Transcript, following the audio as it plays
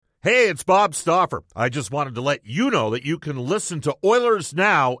Hey, it's Bob Stauffer. I just wanted to let you know that you can listen to Oilers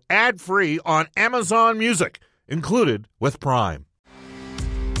Now ad-free on Amazon Music, included with Prime.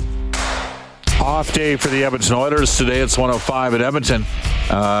 Off day for the Edmonton Oilers. Today it's 105 at Edmonton.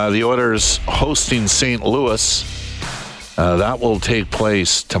 The Oilers hosting St. Louis. That will take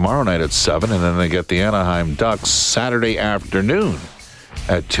place tomorrow night at 7, and then they get the Anaheim Ducks Saturday afternoon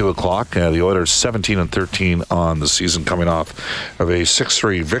at 2 o'clock. The Oilers 17-13 on the season, coming off of a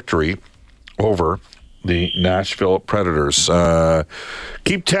 6-3 victory over the Nashville Predators.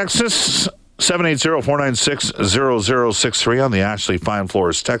 Keep Texas 780-496-0063 on the Ashley Fine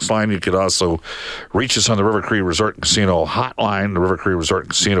Floors text line. You could also reach us on the River Cree Resort and Casino hotline, the River Cree Resort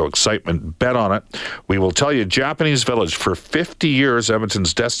and Casino excitement. Bet on it. We will tell you, Japanese Village, for 50 years,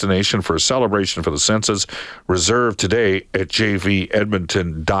 Edmonton's destination for a celebration for the senses. Reserved today at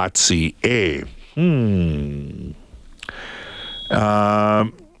jvedmonton.ca.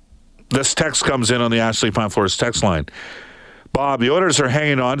 This text comes in on the Ashley Fine Floors text line. Bob, the Oilers are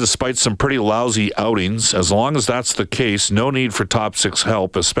hanging on despite some pretty lousy outings. As long as that's the case, no need for top six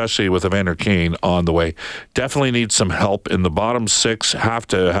help, especially with Evander Kane on the way. Definitely need some help in the bottom six. Have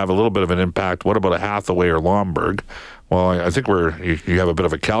to have a little bit of an impact. What about a Hathaway or Lomberg? Well, I think you have a bit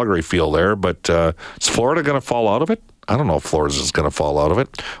of a Calgary feel there, but is Florida going to fall out of it? I don't know if Flores is going to fall out of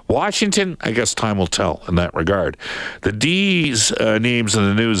it. Washington, I guess time will tell in that regard. The D's names in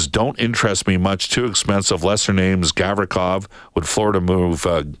the news don't interest me much. Too expensive. Lesser names, Gavrikov. Would Florida move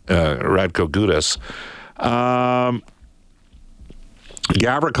Radko Gudas?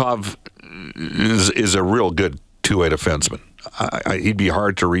 Gavrikov is a real good two-way defenseman. He'd be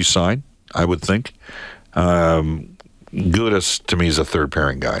hard to re-sign, I would think. Gudas, to me, is a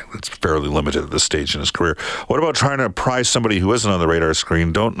third-pairing guy. It's fairly limited at this stage in his career. What about trying to prize somebody who isn't on the radar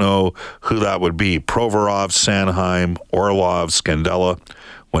screen? Don't know who that would be. Provorov, Sanheim, Orlov, Scandella,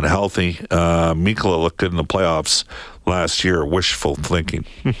 when healthy. Mikkola looked good in the playoffs last year. Wishful thinking.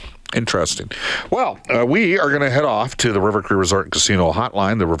 Interesting. Well, we are going to head off to the River Cree Resort and Casino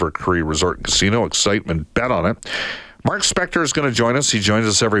hotline, the River Cree Resort and Casino excitement. Bet on it. Mark Spector is going to join us. He joins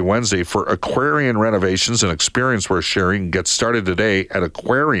us every Wednesday for Aquarian Renovations, an experience we're sharing. Get started today at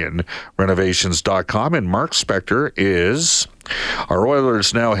aquarianrenovations.com. And Mark Spector is our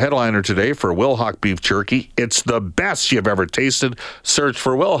Oilers Now headliner today for Wilhauk Beef Jerky. It's the best you've ever tasted. Search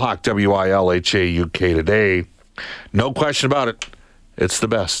for Wilhauk, W-I-L-H-A-U-K today. No question about it. It's the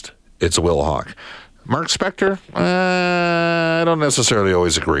best. It's Wilhauk. Mark Spector, I don't necessarily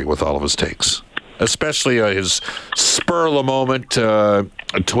always agree with all of his takes, especially his spur of the moment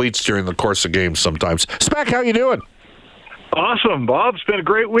tweets during the course of games sometimes. Spec, how you doing? Awesome, Bob. It's been a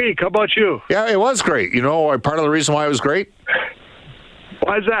great week. How about you? Yeah, it was great. You know, part of the reason why it was great?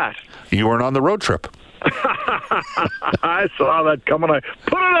 Why is that? You weren't on the road trip. I saw that coming. I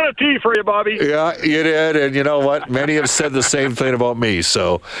put it on a tee for you, Bobby. Yeah, you did, and you know what? Many have said the same thing about me.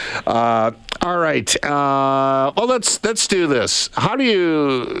 So, all right. Well, let's do this. How do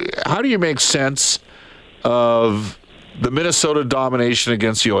you make sense of the Minnesota domination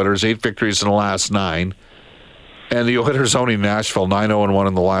against the Oilers? 8 victories in the last 9, and the Oilers owning Nashville 9-0-1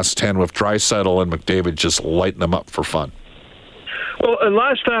 in the last 10, with Draisaitl and McDavid just lighting them up for fun. Well, and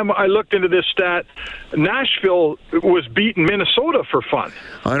last time I looked into this stat, Nashville was beating Minnesota for fun.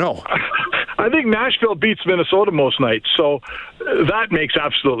 I know. I think Nashville beats Minnesota most nights, so that makes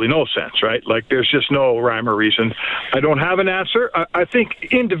absolutely no sense, right? Like, there's just no rhyme or reason. I don't have an answer. I think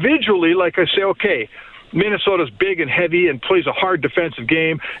individually, like I say, okay, Minnesota's big and heavy and plays a hard defensive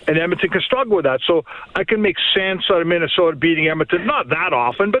game, and Edmonton can struggle with that. So I can make sense out of Minnesota beating Edmonton, not that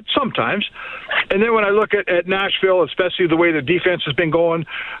often, but sometimes. And then when I look at Nashville, especially the way the defense has been going,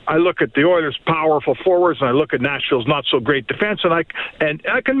 I look at the Oilers' powerful forwards, and I look at Nashville's not so great defense, and I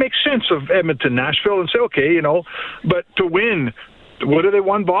can make sense of Edmonton, Nashville, and say, okay, you know, but to win. What have they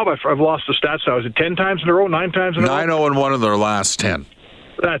won, Bob? I've lost the stats now. Is it 10 times in a row, 9 times in a row? 9-0-1 in their last 10.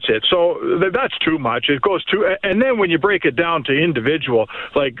 That's it. So that's too much. It goes too, and then when you break it down to individual,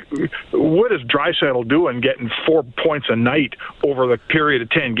 like, what is Draisaitl doing getting 4 points a night over the period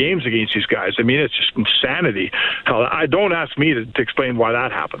of 10 games against these guys? I mean, it's just insanity. I don't ask me to explain why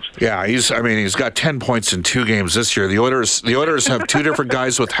that happens. Yeah, he's got 10 points in 2 games this year. The Oilers have 2 different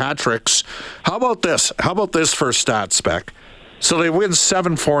guys with hat tricks. How about this? How about this for stat spec? So they win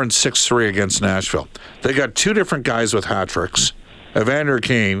 7-4 and 6-3 against Nashville. They got 2 different guys with hat tricks, Evander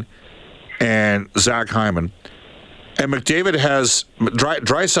Kane and Zach Hyman. And McDavid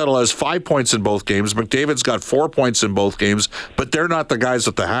Draisaitl has 5 points in both games. McDavid's got 4 points in both games, but they're not the guys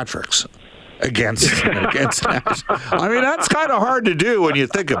with the hat tricks. against Nashville. I mean, that's kind of hard to do when you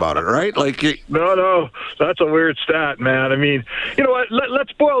think about it, right? Like, No, that's a weird stat, man. I mean, you know what?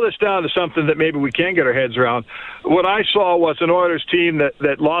 Let's boil this down to something that maybe we can get our heads around. What I saw was an Oilers team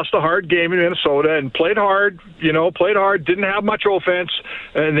that lost a hard game in Minnesota and played hard, didn't have much offense,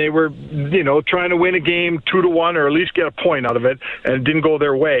 and they were, trying to win a game 2-1 or at least get a point out of it, and it didn't go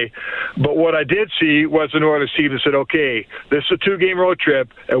their way. But what I did see was an Oilers team that said, okay, this is a 2-game road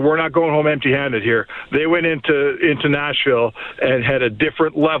trip, and we're not going home empty-handed here. They went into Nashville and had a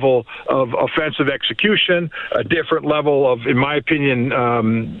different level of offensive execution, a different level of, in my opinion,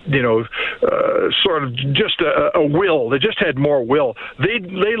 sort of just a will. They just had more will. They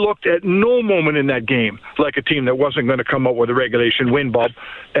looked at no moment in that game like a team that wasn't going to come up with a regulation win, Bob.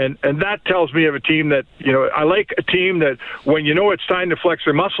 And that tells me of a team that, I like a team that when it's time to flex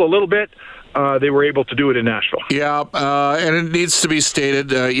their muscle a little bit, they were able to do it in Nashville. Yeah, and it needs to be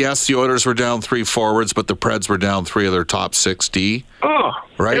stated, yes, the Oilers were down 3 forwards, but the Preds were down 3 of their top 6 D. Oh,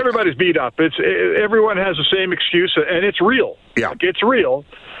 right? Everybody's beat up. Everyone has the same excuse, and it's real. Yeah. It's real.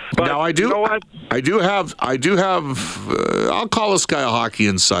 But now, I do have, I'll call this guy a hockey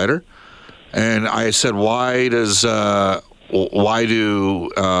insider, and I said, why does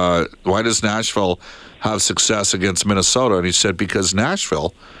Nashville have success against Minnesota? And he said, because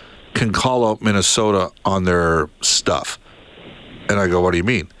Nashville can call out Minnesota on their stuff. And I go, what do you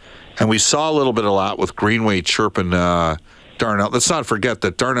mean? And we saw a little bit of that with Greenway chirping Darnell. Let's not forget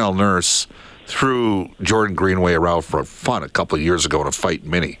that Darnell Nurse threw Jordan Greenway around for fun a couple of years ago in a fight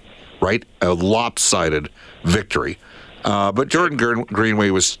mini, right? A lopsided victory. But Jordan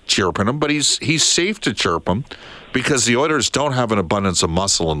Greenway was chirping him, but he's safe to chirp him because the Oilers don't have an abundance of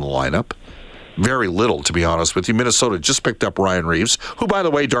muscle in the lineup. Very little, to be honest with you. Minnesota just picked up Ryan Reeves, who, by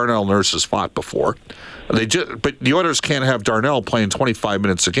the way, Darnell Nurse has fought before. But the Oilers can't have Darnell playing 25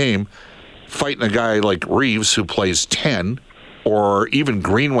 minutes a game, fighting a guy like Reeves who plays 10, or even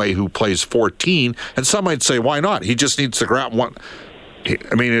Greenway who plays 14. And some might say, why not? He just needs to grab one.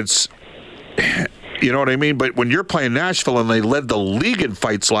 I mean, it's... You know what I mean? But when you're playing Nashville and they led the league in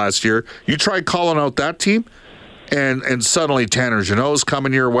fights last year, you try calling out that team, and suddenly Tanner Jeannot's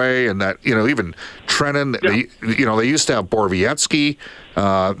coming your way, and that, even Trennan, they used to have Borowiecki.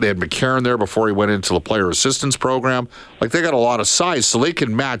 They had McCarron there before he went into the player assistance program. Like, they got a lot of size, so they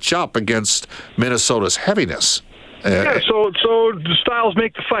can match up against Minnesota's heaviness. So the styles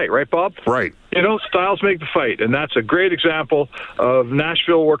make the fight, right, Bob? Right. Styles make the fight, and that's a great example of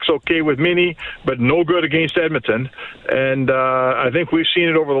Nashville works okay with Mini, but no good against Edmonton. And I think we've seen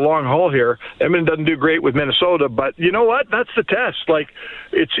it over the long haul here. Edmonton doesn't do great with Minnesota, but you know what? That's the test. Like,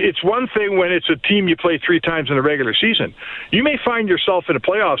 it's one thing when it's a team you play 3 times in a regular season. You may find yourself in a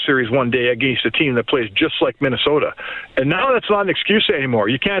playoff series one day against a team that plays just like Minnesota, and now that's not an excuse anymore.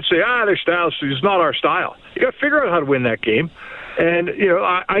 You can't say, their style is not our style. You got to figure out how to win that game. And,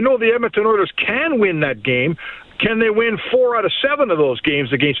 I know the Edmonton Oilers can win that game. Can they win 4 out of 7 of those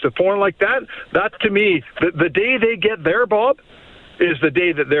games against a opponent like that? That, to me, the day they get there, Bob, is the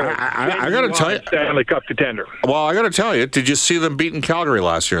day that they're I got to tell you, Stanley Cup contender. Well, I got to tell you, did you see them beating Calgary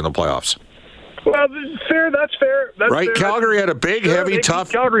last year in the playoffs? Well, that's fair. That's right. Fair. Calgary had a big, heavy,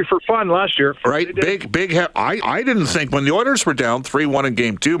 tough. Calgary for fun last year. Right. Big. I didn't think when the Oilers were down 3-1 in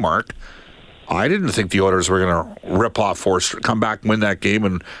Game 2, Mark, I didn't think the Oilers were going to rip off 4 straight, come back, win that game,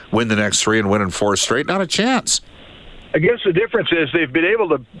 and win the next 3 and win in 4 straight. Not a chance. I guess the difference is they've been able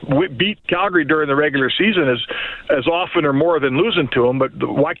to beat Calgary during the regular season as often or more than losing to them. But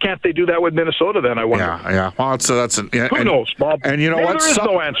why can't they do that with Minnesota then, I wonder? Yeah. Well, who knows, Bob? And you know what? There is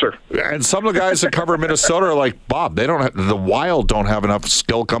no answer. And some of the guys that cover Minnesota are like, Bob, the Wild don't have enough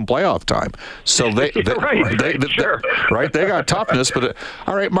skill come playoff time. So they sure. Right? They got toughness. But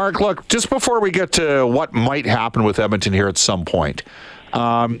all right, Mark, look, just before we get to what might happen with Edmonton here at some point,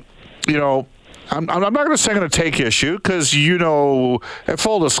 I'm not going to say I'm going to take issue because, at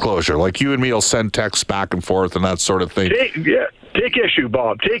full disclosure, like you and me will send texts back and forth and that sort of thing. Take issue,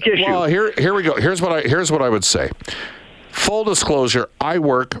 Bob. Take issue. Well, here we go. Here's what I would say. Full disclosure, I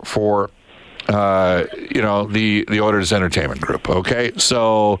work for, the Oilers Entertainment Group, okay?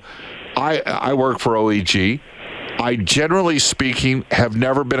 So I work for OEG. I, generally speaking, have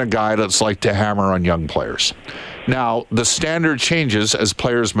never been a guy that's like to hammer on young players. Now, the standard changes as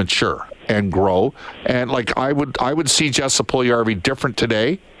players mature and grow. And I would see Jesse Puljujarvi different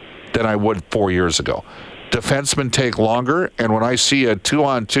today than I would 4 years ago. Defensemen take longer, and when I see a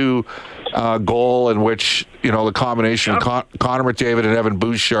 2-on-2 goal in which the combination of Connor McDavid and Evan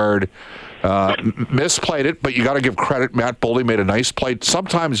Bouchard misplayed it, but you got to give credit. Matt Boldy made a nice play.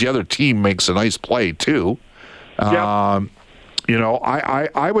 Sometimes the other team makes a nice play too.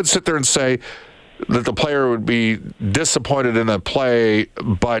 I would sit there and say that the player would be disappointed in a play,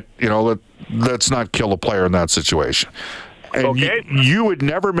 but, let's not kill the player in that situation. And Okay. you would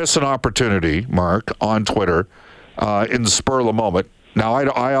never miss an opportunity, Mark, on Twitter in the spur of the moment. Now,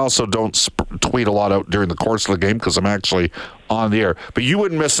 I also don't tweet a lot out during the course of the game because I'm actually on the air. But you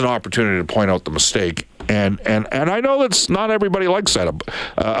wouldn't miss an opportunity to point out the mistake. And I know that's not everybody likes that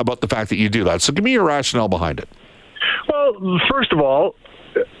about the fact that you do that. So give me your rationale behind it. Well, first of all,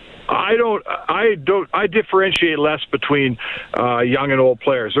 I differentiate less between young and old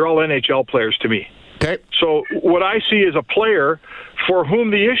players. They're all NHL players to me. Okay. So what I see is a player for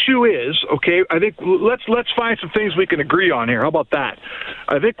whom the issue is, okay, I think let's find some things we can agree on here. How about that?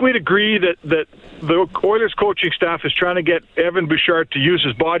 I think we'd agree that the Oilers coaching staff is trying to get Evan Bouchard to use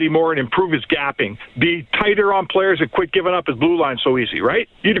his body more and improve his gapping, be tighter on players and quit giving up his blue line so easy, right?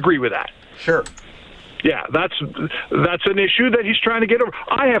 You'd agree with that. Sure. Yeah, that's an issue that he's trying to get over.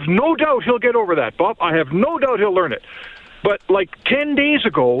 I have no doubt he'll get over that, Bob. I have no doubt he'll learn it. But like 10 days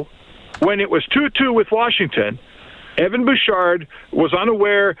ago, when it was 2-2 with Washington, Evan Bouchard was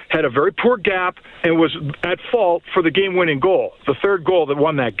unaware, had a very poor gap, and was at fault for the game-winning goal, the third goal that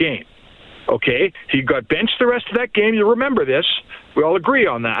won that game. Okay? He got benched the rest of that game. You remember this. We all agree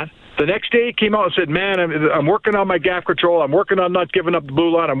on that. The next day he came out and said, man, I'm working on my gap control. I'm working on not giving up the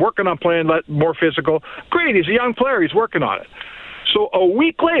blue line. I'm working on playing more physical. Great. He's a young player. He's working on it. So a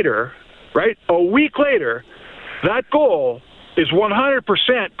week later, right, that goal is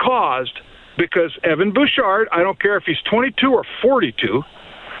 100% caused because Evan Bouchard, I don't care if he's 22 or 42,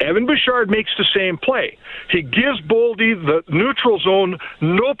 Evan Bouchard makes the same play. He gives Boldy the neutral zone,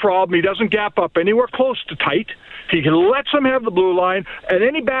 no problem. He doesn't gap up anywhere close to tight. He lets him have the blue line, and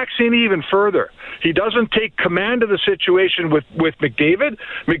then he backs in even further. He doesn't take command of the situation with McDavid.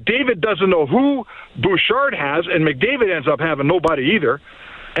 McDavid doesn't know who Bouchard has, and McDavid ends up having nobody either.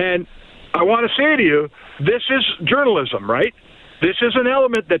 And I want to say to you, this is journalism, right? This is an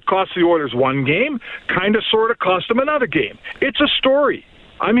element that cost the Oilers one game, kind of sort of cost them another game. It's a story.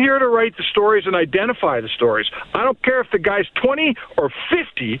 I'm here to write the stories and identify the stories. I don't care if the guy's 20 or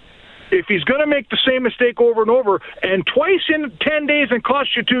 50. If he's going to make the same mistake over and over and twice in 10 days and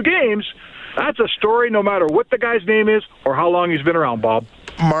cost you 2 games, that's a story no matter what the guy's name is or how long he's been around, Bob.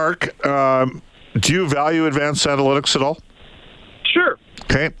 Mark, do you value advanced analytics at all? Sure.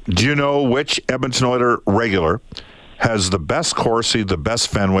 Okay. Do you know which Edmonton Oilers regular has the best Corsi, the best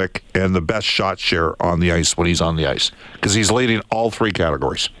Fenwick, and the best shot share on the ice when he's on the ice? Because he's leading all 3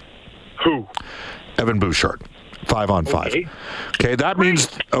 categories. Who? Evan Bouchard, 5-on-5. Okay, that means,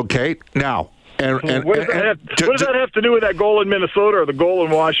 okay, now. What does that have to do with that goal in Minnesota or the goal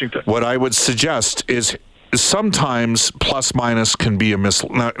in Washington? What I would suggest is sometimes plus minus can be a miss.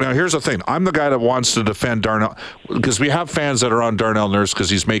 Now, here's the thing. I'm the guy that wants to defend Darnell because we have fans that are on Darnell Nurse because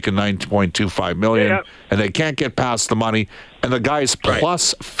he's making $9.25 million and they can't get past the money. And the guy's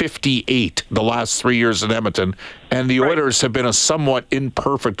plus 58 the last 3 years in Edmonton, and the Oilers have been a somewhat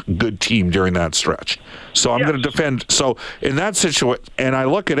imperfect good team during that stretch. So I'm going to defend. So in that situation, and I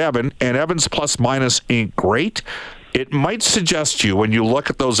look at Evan, and Evan's plus minus ain't great. It might suggest to you, when you look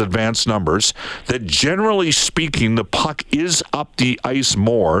at those advanced numbers, that generally speaking, the puck is up the ice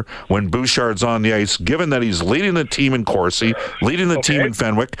more when Bouchard's on the ice, given that he's leading the team in Corsi, leading the team in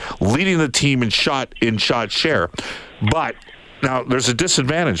Fenwick, leading the team in shot share. But now there's a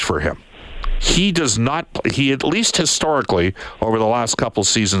disadvantage for him. He does not, at least historically, over the last couple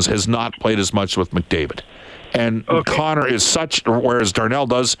seasons, has not played as much with McDavid. And Connor is such, whereas Darnell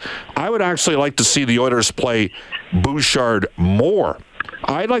does. I would actually like to see the Oilers play Bouchard more.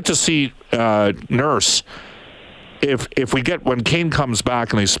 I'd like to see Nurse, if we get, when Kane comes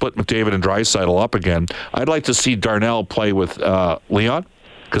back and they split McDavid and Draisaitl up again, I'd like to see Darnell play with Leon,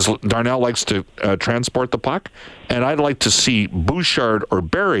 because Darnell likes to transport the puck. And I'd like to see Bouchard or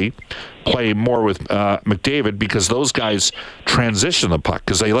Barry play more with McDavid, because those guys transition the puck,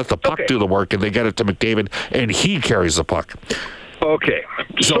 because they let the puck do the work and they get it to McDavid and he carries the puck. Okay.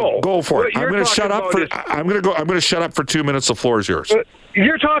 So go for it. I'm going to shut up for I'm going to shut up for 2 minutes. The floor is yours.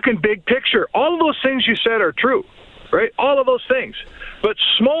 You're talking big picture. All of those things you said are true, right? All of those things. But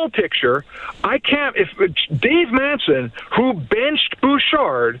small picture, I can't. If Dave Manson, who benched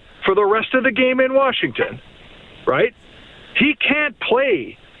Bouchard for the rest of the game in Washington, right? He can't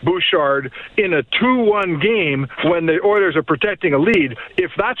play Bouchard in a 2-1 game when the Oilers are protecting a lead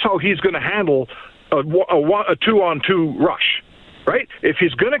if that's how he's going to handle a 2-on-2 rush. Right? If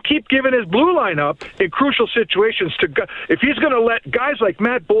he's going to keep giving his blue line up in crucial situations, if he's going to let guys like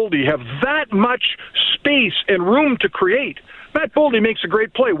Matt Boldy have that much space and room to create, Matt Boldy makes a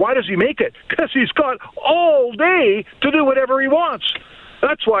great play. Why does he make it? Because he's got all day to do whatever he wants.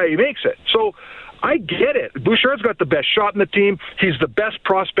 That's why he makes it. So I get it. Bouchard's got the best shot in the team. He's the best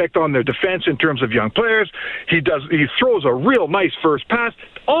prospect on their defense in terms of young players. He throws a real nice first pass.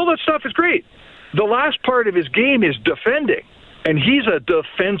 All that stuff is great. The last part of his game is defending, and he's a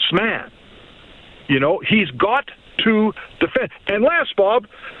defense man. He's got to defend. Unless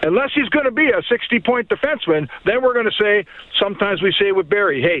he's going to be a 60-point defenseman, then we're going to say, sometimes we say with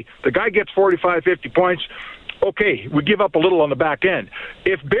Barry, hey, the guy gets 45, 50 points. Okay, we give up a little on the back end.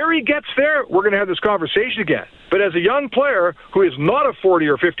 If Barry gets there, we're going to have this conversation again. But as a young player who is not a 40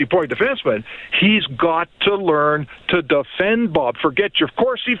 or 50-point defenseman, he's got to learn to defend, Bob. Forget your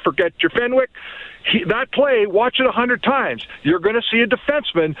Corsi, forget your Fenwick. That play, watch it 100 times. You're going to see a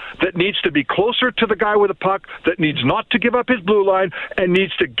defenseman that needs to be closer to the guy with the puck, that needs not to give up his blue line, and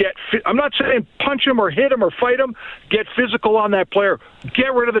needs to I'm not saying punch him or hit him or fight him. Get physical on that player.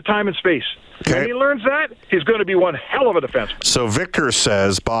 Get rid of the time and space. Okay. When he learns that, he's going to be one hell of a defenseman. So Victor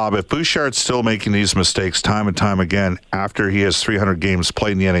says, Bob, if Bouchard's still making these mistakes time and time again after he has 300 games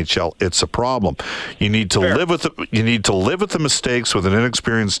played in the NHL, it's a problem. You need to live with the mistakes with an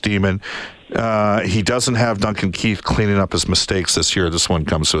inexperienced demon. He doesn't have Duncan Keith cleaning up his mistakes this year. This one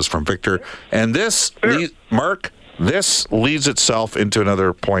comes to us from Victor. And this, Mark, this leads itself into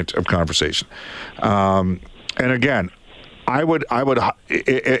another point of conversation. And again, I would,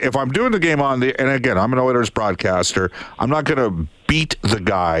 if I'm doing the game and again, I'm an Oilers broadcaster, I'm not going to beat the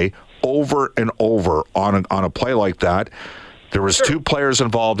guy over and over on a play like that. There was two players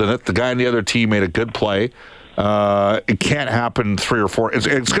involved in it. The guy on the other team made a good play. It can't happen 3 or 4. It's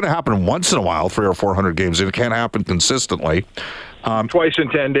going to happen once in a while, 300 or 400 games. It can't happen consistently. Twice in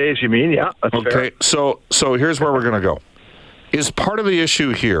 10 days, you mean? Yeah, that's okay, fair. So here's where we're going to go. Is part of the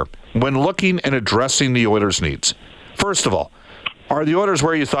issue here, when looking and addressing the Oilers' needs, first of all, are the Oilers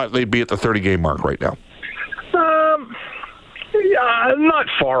where you thought they'd be at the 30-game mark right now? Yeah, not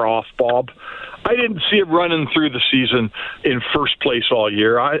far off, Bob. I didn't see it running through the season in first place all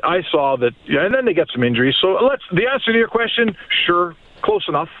year. I saw that, and then they get some injuries. So the answer to your question, sure, close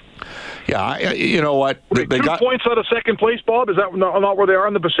enough. Yeah, you know what? They got 2 points out of second place, Bob? Is that not where they are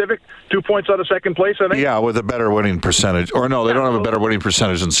in the Pacific? 2 points out of second place, I think? Yeah, with a better winning percentage. Or no, they don't have a better winning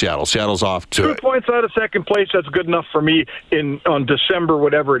percentage than Seattle. Seattle's off to 2 points out of second place, that's good enough for me on December,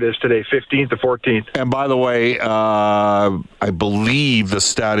 whatever it is today, 15th or 14th. And by the way, I believe the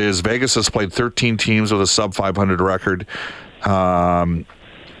stat is Vegas has played 13 teams with a sub-500 record.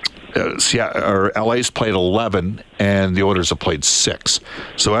 LA's played 11, and the Oilers have played 6.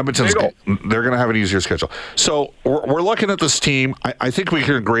 So Edmonton's they're going to have an easier schedule. So we're looking at this team. I think we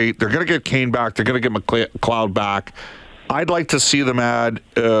can agree they're going to get Kane back. They're going to get McLeod back. I'd like to see them add,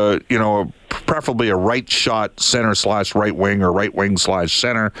 preferably a right shot center / right wing or right wing /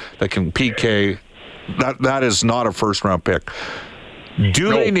 center that can PK. That is not a first round pick. Do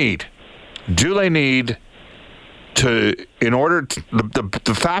they need to, in order to,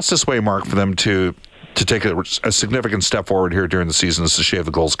 the fastest way, Mark, for them to take a significant step forward here during the season is to shave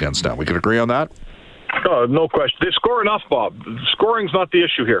the goals against down. We can agree on that? No question. They score enough, Bob. Scoring's not the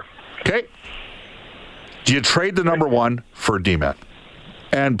issue here. Okay. Do you trade the number one for a D-man?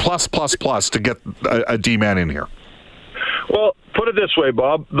 And plus to get a D-man in here? Well, put it this way,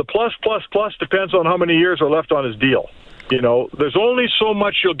 Bob. The plus depends on how many years are left on his deal. There's only so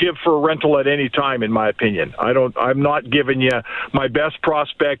much you'll give for a rental at any time, in my opinion. I'm not giving you my best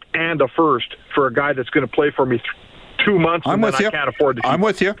prospect and a first for a guy that's going to play for me 2 months and then I can't afford to keep. I'm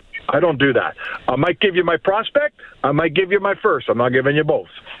with you. I don't do that. I might give you my prospect. I might give you my first. I'm not giving you both.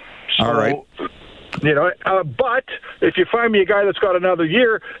 So, all right. But if you find me a guy that's got another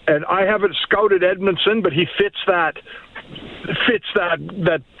year, and I haven't scouted Edmondson, but he fits that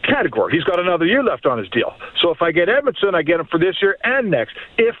category. He's got another year left on his deal. So if I get Edmondson, I get him for this year and next,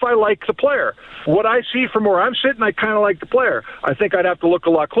 if I like the player. What I see from where I'm sitting, I kind of like the player. I think I'd have to look a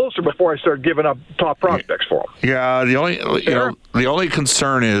lot closer before I start giving up top prospects for him. Yeah, the only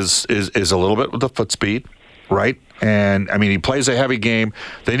concern is a little bit with the foot speed, right? And I mean, he plays a heavy game.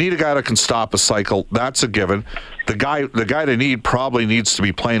 They need a guy that can stop a cycle. That's a given. The guy they need probably needs to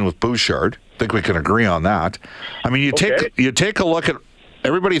be playing with Bouchard. I think we can agree on that. I mean, you take a look at.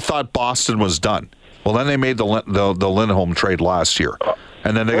 Everybody thought Boston was done. Well, then they made the Lindholm trade last year,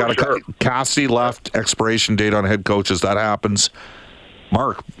 and then they got Cassidy left, expiration date on head coaches. That happens.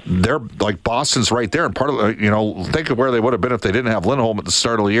 Mark, they're like Boston's right there, and part of think of where they would have been if they didn't have Lindholm at the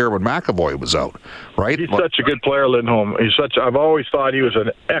start of the year when McAvoy was out, right? He's such a good player, Lindholm. I've always thought he was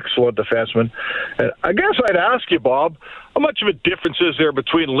an excellent defenseman. And I guess I'd ask you, Bob, how much of a difference is there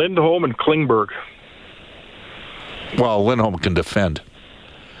between Lindholm and Klingberg? Well, Lindholm can defend.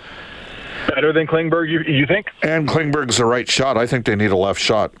 Better than Klingberg, you think? And Klingberg's a right shot. I think they need a left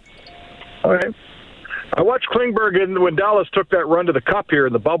shot. All right. I watched Klingberg when Dallas took that run to the Cup here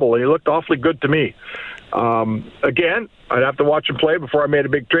in the bubble, and he looked awfully good to me. Again, I'd have to watch him play before I made a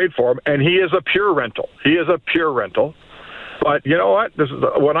big trade for him, and he is a pure rental. He is a pure rental. But you know what?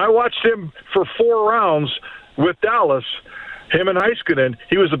 When I watched him for 4 rounds with Dallas, him and Heiskanen,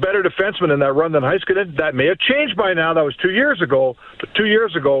 he was a better defenseman in that run than Heiskanen. That may have changed by now. That was 2 years ago. But 2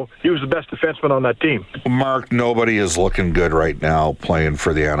 years ago, he was the best defenseman on that team. Mark, nobody is looking good right now playing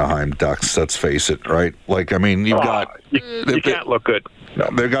for the Anaheim Ducks. Let's face it, right? Like, I mean, you've got... You can't look good. No,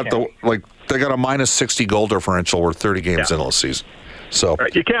 they got they got a minus 60 goal differential. We're 30 games into the season. So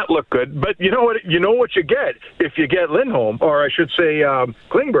right, you can't look good, but you know what? You know what you get if you get Lindholm, or I should say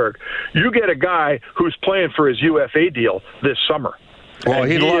Klingberg. You get a guy who's playing for his UFA deal this summer. Well,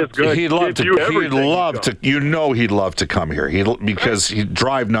 he'd love to. You know, he'd love to come here. Because he'd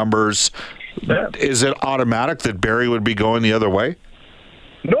drive numbers. Yeah. Is it automatic that Barrie would be going the other way?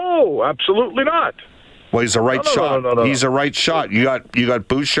 No, absolutely not. Well, he's a right shot. No. He's a right shot. You got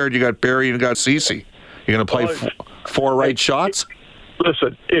Bouchard, you got Barrie, and you got Ceci. You're going to play 4 right shots?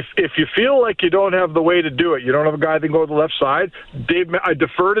 Listen, if you feel like you don't have the way to do it, you don't have a guy that can go to the left side, I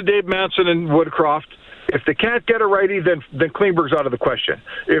defer to Dave Manson and Woodcroft. If they can't get a righty, then Klingberg's out of the question.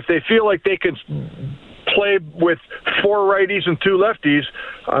 If they feel like they can play with 4 righties and 2 lefties,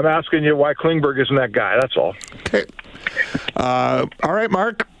 I'm asking you why Klingberg isn't that guy. That's all. Okay. All right,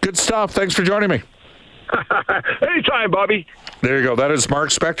 Mark. Good stuff. Thanks for joining me. Anytime, Bobby. There you go. That is Mark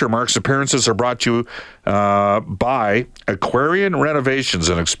Spector. Mark's appearances are brought to you by Aquarian Renovations,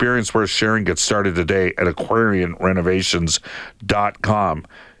 an experience worth sharing. Get started today at aquarianrenovations.com.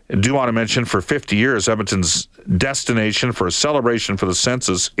 I do want to mention, for 50 years, Edmonton's destination for a celebration for the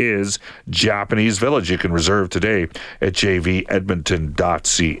senses is Japanese Village. You can reserve today at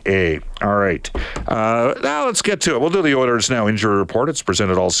jvedmonton.ca. All right. Now let's get to it. We'll do the Oilers Now Injury Report. It's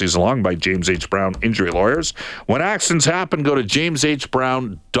presented all season long by James H. Brown Injury Lawyers. When accidents happen, go to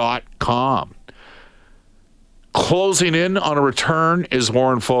jameshbrown.com. Closing in on a return is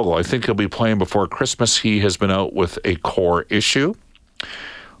Warren Foegele. I think he'll be playing before Christmas. He has been out with a core issue.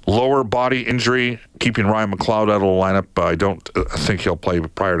 Lower body injury, keeping Ryan McLeod out of the lineup. I don't think he'll play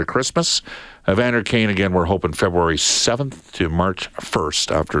prior to Christmas. Evander Kane, again, we're hoping February 7th to March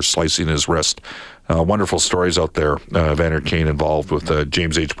 1st after slicing his wrist. Wonderful stories out there. Evander Kane involved with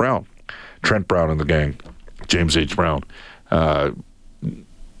James H. Brown, Trent Brown and the gang, James H. Brown,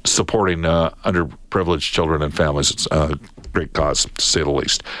 supporting underprivileged children and families. It's a great cause, to say the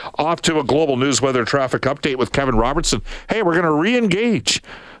least. Off to a global news weather traffic update with Kevin Robertson. Hey, we're going to re-engage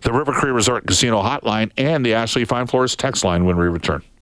the River Cree Resort Casino hotline and the Ashley Fine Floors text line when we return.